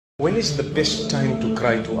When is the best time to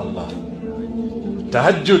cry to Allah?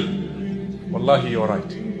 Tahajjud. Wallahi, you're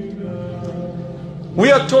right.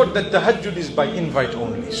 We are taught that Tahajjud is by invite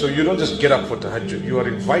only. So you don't just get up for Tahajjud. You are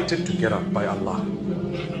invited to get up by Allah.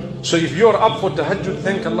 So if you're up for Tahajjud,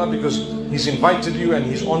 thank Allah because He's invited you and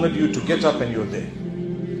He's honored you to get up and you're there.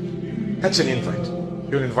 That's an invite.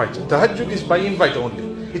 You're invited. Tahajjud is by invite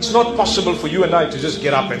only. It's not possible for you and I to just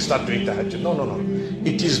get up and start doing Tahajjud. No, no, no.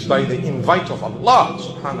 It is by the invite of Allah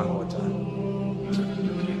subhanahu wa ta'ala.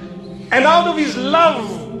 And out of His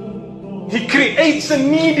love, He creates a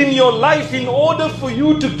need in your life in order for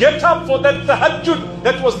you to get up for that Tahajjud.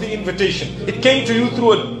 That was the invitation. It came to you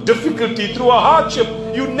through a difficulty, through a hardship.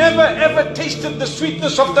 You never ever tasted the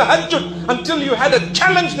sweetness of Tahajjud until you had a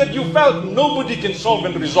challenge that you felt nobody can solve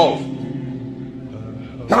and resolve.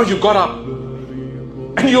 Now you got up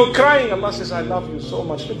and you're crying. Allah says, I love you so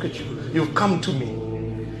much. Look at you. You've come to me.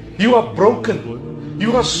 You are broken.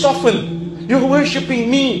 You are softened. You're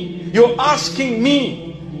worshipping me. You're asking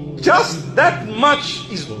me. Just that much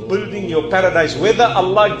is building your paradise. Whether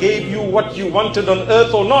Allah gave you what you wanted on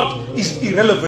earth or not is irrelevant.